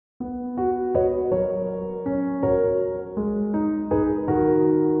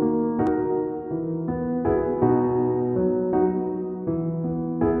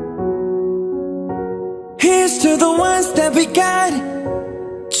to the ones that we got.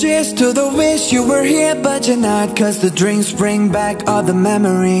 Cheers to the wish you were here but you're not, 'cause the drinks bring back all the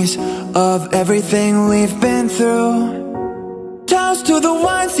memories of everything we've been through. Toast to the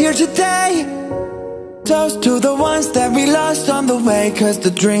ones here today. Toast to the ones that we lost on the way, 'cause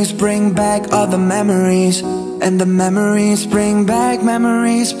the drinks bring back all the memories, and the memories bring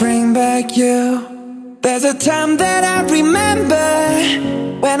back you. There's a time that I remember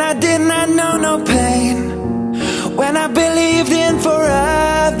when I did not know no pain, when I believed in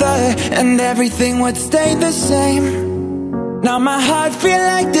forever and everything would stay the same. Now my heart feel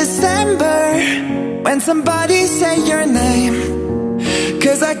like December when somebody say your name,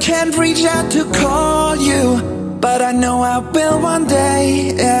 'cause I can't reach out to call you, but I know I will one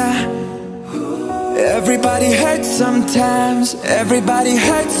day, yeah. Everybody hurts sometimes, everybody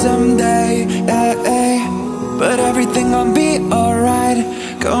hurts someday, yeah, yeah. But everything gon' be alright.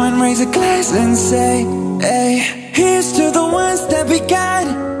 Go and raise a glass and say, hey. Here's to the ones that we got.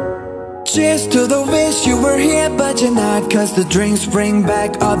 Cheers to the wish you were here but you're not, 'cause the drinks bring back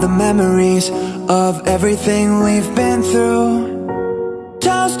all the memories of everything we've been through.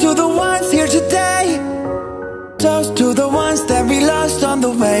 Toast to the ones here today. Toast to the ones that we lost on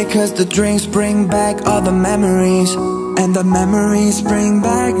the way, 'cause the drinks bring back all the memories, and the memories bring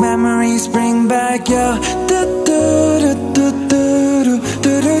back yeah.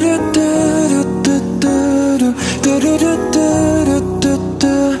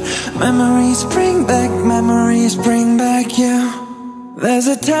 Memories bring back you. There's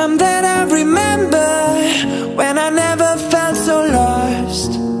a time that I remember when I never felt so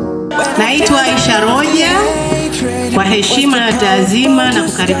lost. Naitwa Aisha Roja. Kwa heshima na taazima na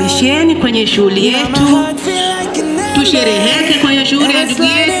kukaribisheni kwenye shughuli yetu. Tushereheke kwenye shughuli ya ndugu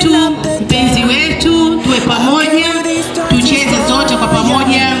yetu, mpenzi wetu, tuwe pamoja, tucheze zote kwa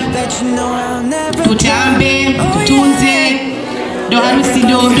pamoja, tutambe, tutunze, ndo harusi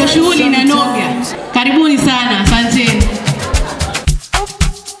ndo shughuli na noga. Karibuni sana, asanteni.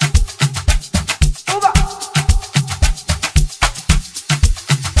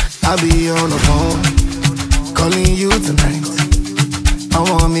 I'll be on the phone, calling you tonight. I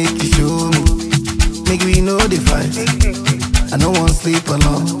wanna make you show me, make we know the fight. I don't wanna sleep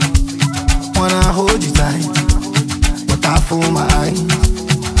alone, wanna hold you tight, but I fool my eyes,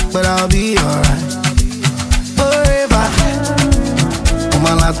 but I'll be alright. Forever, on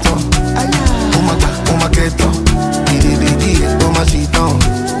my laptop, on my keto, on my sheet on.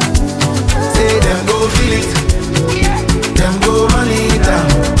 Say them go feel it, them go run it down.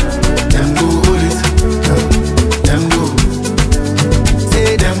 Them go hold it, them go.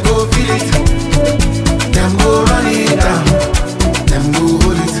 Say them go feel it, them go run it down. Them go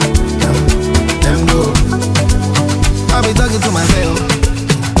hold it, them go. I be talking to myself,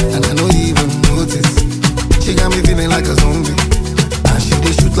 and I don't even notice. She got me feeling like a zombie, and she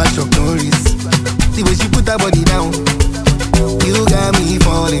dey shoot like Chuck Norris. The way she put her body down, you got me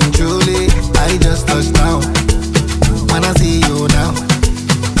falling truly. I just touched down, when I see you now.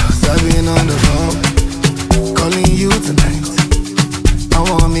 I've been on the phone, calling you tonight. I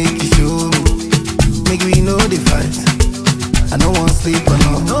wanna make you show me, make we know the fight. I don't wanna sleep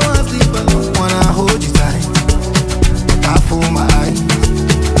alone, wanna hold you tight. I fool my eyes,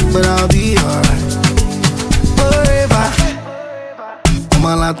 but I'll be alright. Forever, on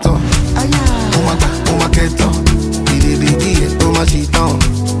my laptop, on my keto, on my sheet on.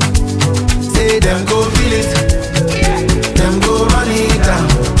 Say them go feel it, them go run it down.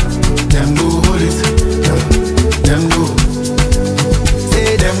 Them go hold it, them go.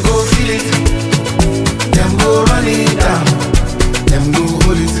 Say them go feel it, them go run it down. Them go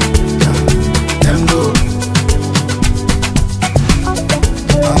hold it, them go.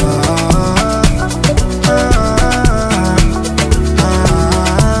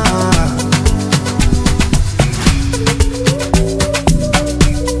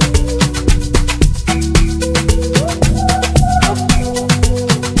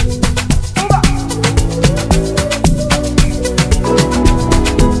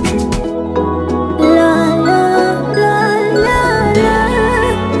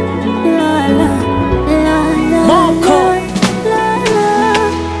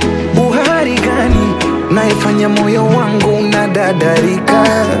 Naifanya moyo wangu unadadarika.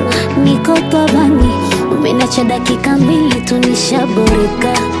 Niko tabani, umenacha dakika mbili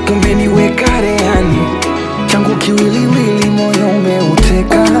tunishaboreka. Kumbe niweka rehani, changu kiwiliwili moyo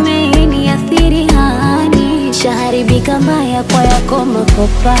umeuteka. Umeniathiri hani, shaharibika mbaya kwa yako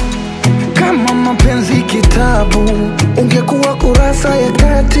makopa. Kama mapenzi kitabu, ungekuwa kurasa ya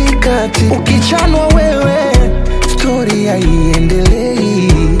katikati. Ukichanwa wewe, story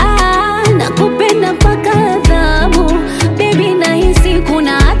haiendelei. Nakupenda mpaka adha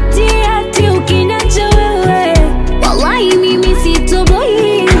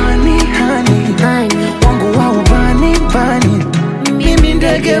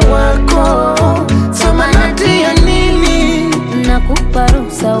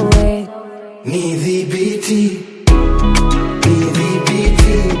ruksa we. Nidhibiti,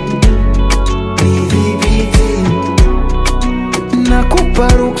 nidhibiti, nidhibiti, nakupa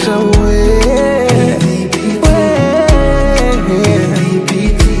ruksa we.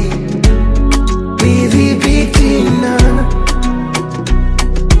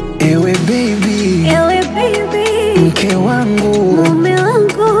 Ewe baby, mke wangu, mume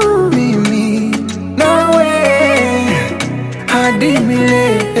wangu, mimi nawe hadi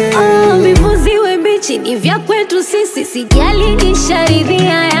milele. Vivuziwe bichi ni vya kwetu sisi, sijali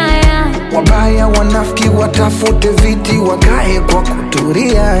nisharidhia yaya. Wabaya wanafiki watafute viti wakae kwa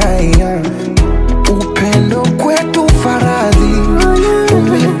kuturia. Upendo kwetu faradhi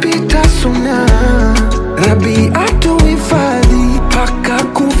umepita suna, Rabi atuhifadhi paka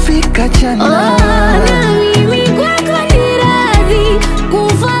kufika jana. Na mimi kwako ni radhi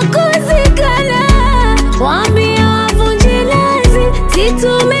kufa kuzikana, waambie wavunje lazi si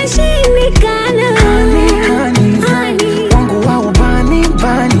tumeshindikana. Hani wangu wa ubani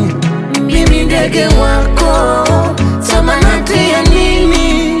bani, mimi ndege wako samanati ya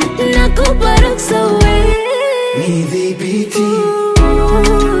nini. Nakupa ruksa we. nidhibiti,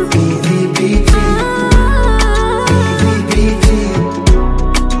 nidhibiti, nidhibiti,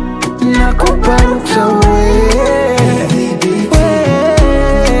 nakupa ruksa we.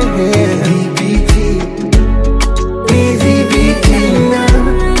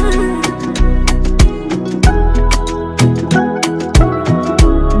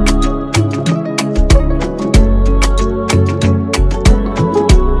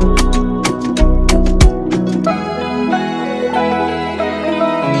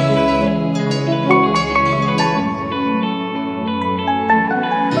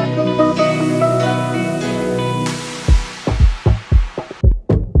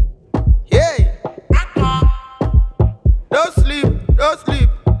 Don't sleep,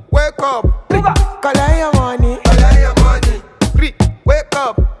 wake up. Collect your money, Collect your money. free, wake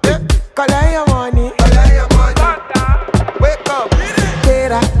up. Collect your money, Collect your money. Wake up.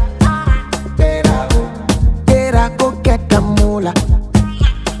 Tera, tera, tera, go get the moolah.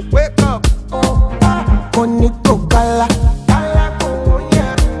 Wake up. Koniko kala, kala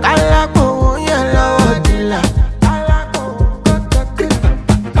konya lodila.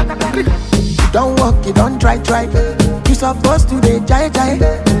 Don't walk, you don't try. You supposed to dey jai.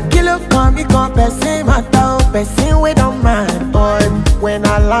 Kilo come, person matter, person we don't mind. Boy, when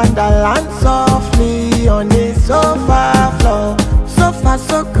I land softly on the sofa floor. So far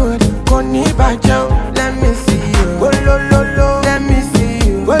so good, koni bajo. Let me see you, oh lo lo lo. Let me see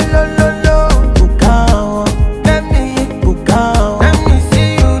you, oh lo lo lo. Bukao, let me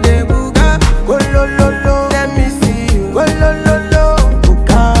see you, de buga. Oh lo lo lo. Let me see you, oh lo lo lo.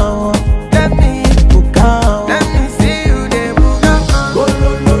 Bukao, let me see you, de buga. Oh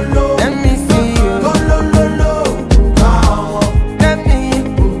lo lo lo. Let me see you, oh lo lo lo. Bukao, let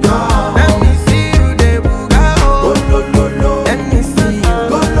me see you, de buga. Oh lo lo lo. Let me see you,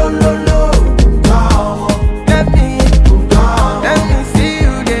 oh lo lo lo. Bukao.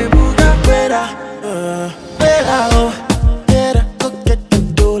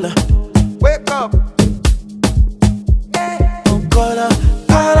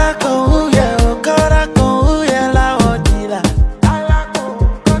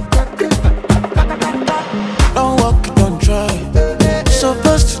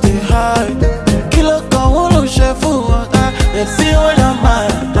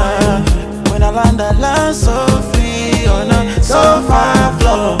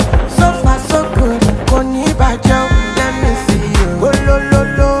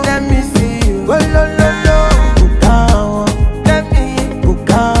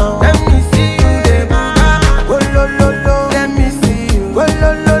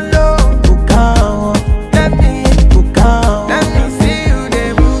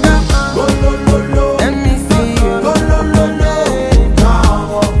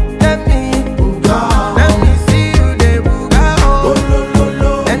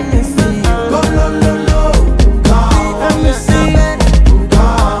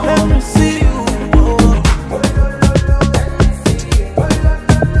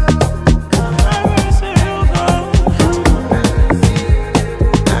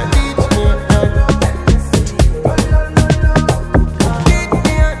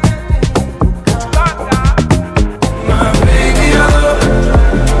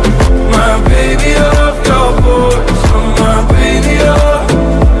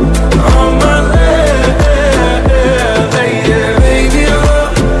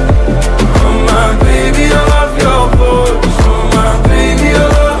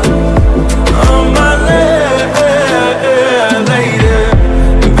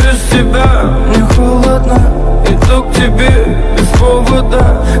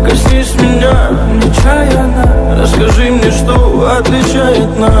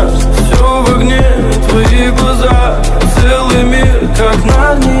 отличает нас. Все в огне, твои глаза, целый мир, как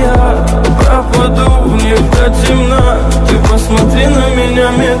Нарния. Пропаду в них до темна, ты посмотри на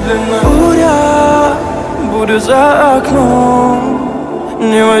меня медленно. Буря, буря за окном,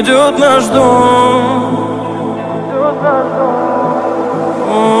 не войдет наш дом.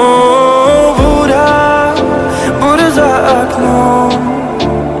 О, буря, буря за окном,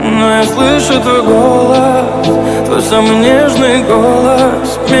 но я слышу твой голос, твой самый нежный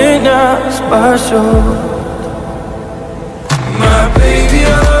голос меня спасет.